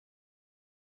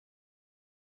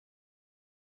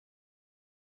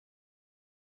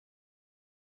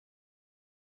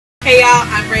Hey y'all,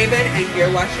 I'm Raven and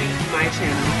you're watching my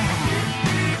channel.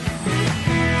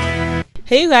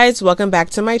 Hey you guys, welcome back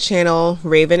to my channel.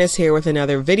 Raven is here with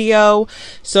another video.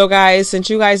 So guys, since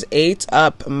you guys ate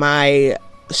up my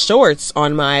shorts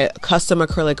on my custom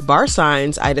acrylic bar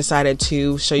signs, I decided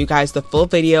to show you guys the full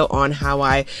video on how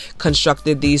I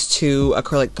constructed these two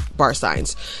acrylic bar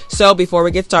signs. So before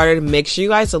we get started, make sure you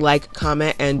guys like,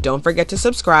 comment, and don't forget to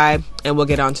subscribe, and we'll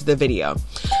get on to the video.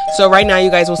 So right now you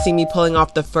guys will see me pulling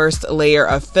off the first layer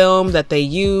of film that they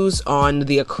use on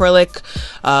the acrylic.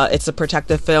 It's a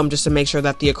protective film just to make sure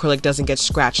that the acrylic doesn't get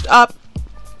scratched up.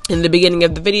 In the beginning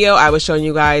of the video, I was showing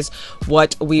you guys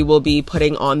what we will be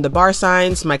putting on the bar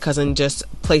signs. My cousin just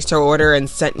placed her order and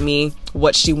sent me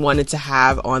what she wanted to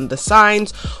have on the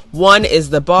signs. One is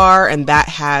the bar, and that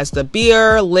has the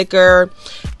beer, liquor,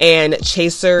 and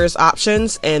chasers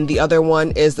options. And the other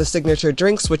one is the signature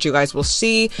drinks, which you guys will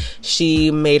see.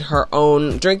 She made her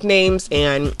own drink names,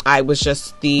 and I was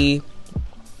just the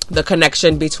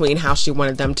connection between how she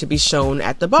wanted them to be shown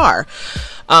at the bar.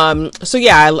 So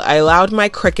yeah, I allowed my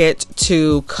Cricut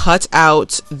to cut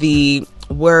out the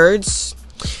words,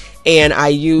 and I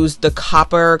used the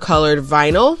copper colored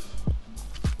vinyl.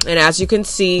 And as you can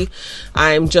see,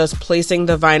 I'm just placing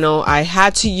the vinyl. I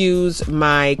had to use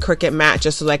my Cricut mat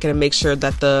just so that I can make sure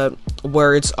that the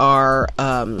words are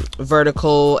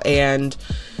vertical and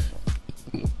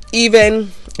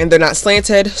even, and they're not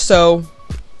slanted. So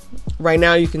right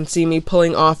now you can see me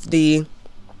pulling off the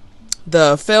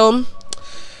film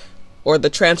or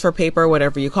the transfer paper,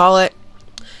 whatever you call it.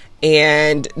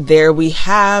 And there we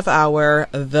have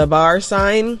the bar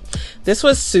sign. This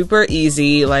was super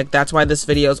easy. Like, that's why this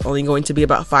video is only going to be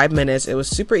about 5 minutes. It was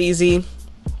super easy.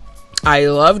 I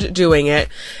loved doing it.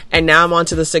 And now I'm on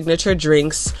to the signature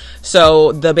drinks.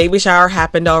 So the baby shower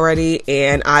happened already,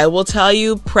 and I will tell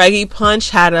you, Preggy Punch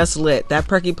had us lit. That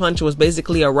Preggy Punch was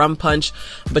basically a rum punch,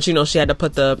 but you know, she had to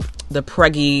put the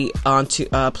Preggy onto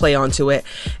play onto it,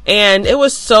 and it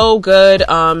was so good.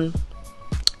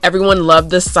 Everyone loved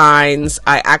the signs.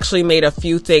 I actually made a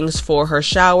few things for her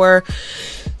shower.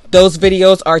 Those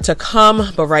videos are to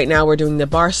come, but right now we're doing the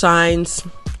bar signs.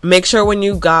 Make sure when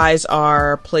you guys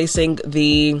are placing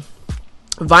the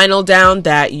vinyl down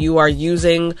that you are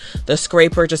using the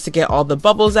scraper just to get all the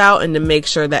bubbles out and to make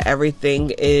sure that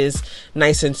everything is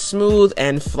nice and smooth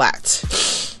and flat.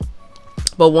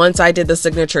 But once I did the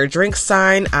signature drink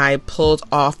sign, I pulled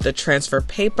off the transfer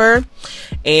paper,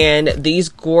 and these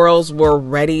girls were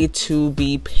ready to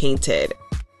be painted.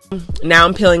 Now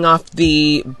I'm peeling off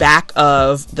the back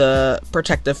of the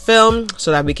protective film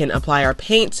so that we can apply our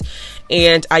paint.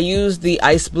 And I used the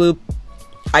ice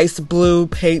blue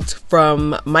paint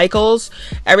from Michaels.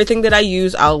 Everything that I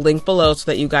use I'll link below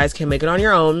so that you guys can make it on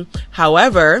your own.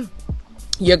 However,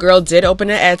 your girl did open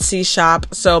an Etsy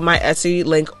shop, so my Etsy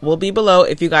link will be below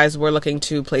if you guys were looking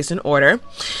to place an order.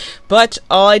 But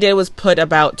all I did was put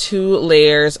about 2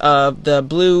 layers of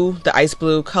the ice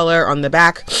blue color on the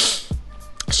back.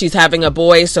 She's having a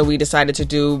boy, so we decided to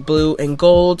do blue and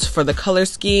gold for the color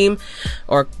scheme,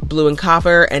 or blue and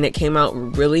copper, and it came out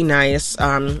really nice.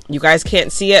 You guys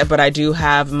can't see it, but I do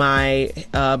have my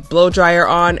blow dryer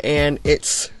on, and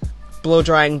it's blow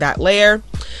drying that layer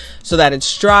so that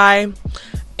it's dry.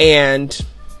 And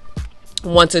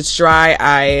once it's dry,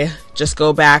 I just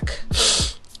go back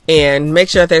and make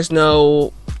sure that there's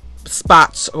no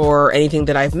spots or anything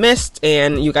that I've missed,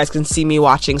 and you guys can see me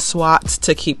watching SWAT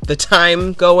to keep the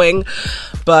time going.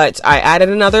 But I added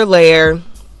another layer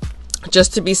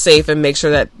just to be safe and make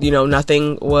sure that, you know,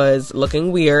 nothing was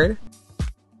looking weird.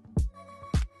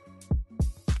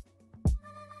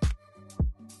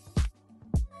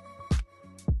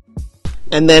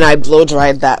 And then I blow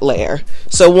dried that layer.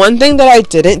 So one thing that I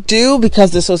didn't do,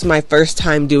 because this was my first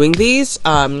time doing these,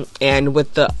 and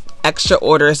with the extra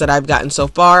orders that I've gotten so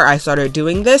far, I started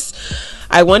doing this.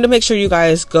 I wanted to make sure you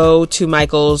guys go to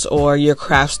Michael's or your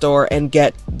craft store and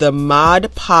get the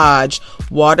Mod Podge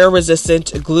water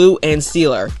resistant glue and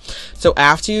sealer. So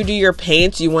after you do your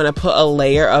paint, you want to put a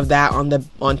layer of that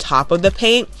on top of the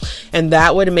paint, and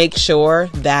that would make sure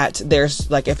that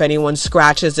there's, like, if anyone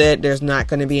scratches it, there's not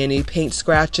going to be any paint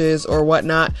scratches or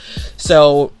whatnot.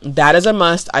 So that is a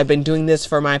must. I've been doing this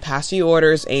for my past few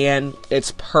orders, and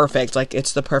it's perfect. Like,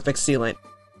 it's the perfect sealant.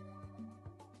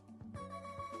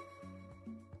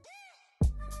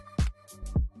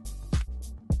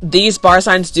 These bar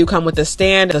signs do come with a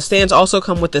stand. The stands also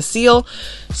come with a seal.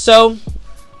 So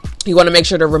You want to make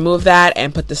sure to remove that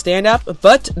and put the stand up,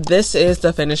 but this is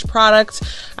the finished product.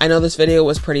 I know this video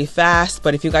was pretty fast,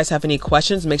 but if you guys have any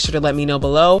questions, make sure to let me know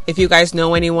below. If you guys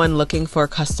know anyone looking for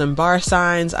custom bar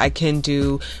signs, I can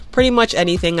do pretty much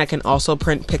anything. I can also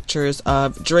print pictures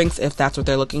of drinks if that's what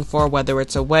they're looking for, whether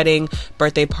it's a wedding,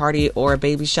 birthday party, or a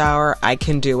baby shower, I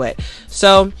can do it.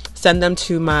 So send them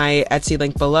to my Etsy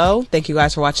link below. Thank you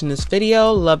guys for watching this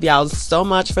video. Love y'all so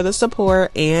much for the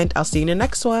support, and I'll see you in the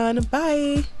next one.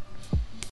 Bye.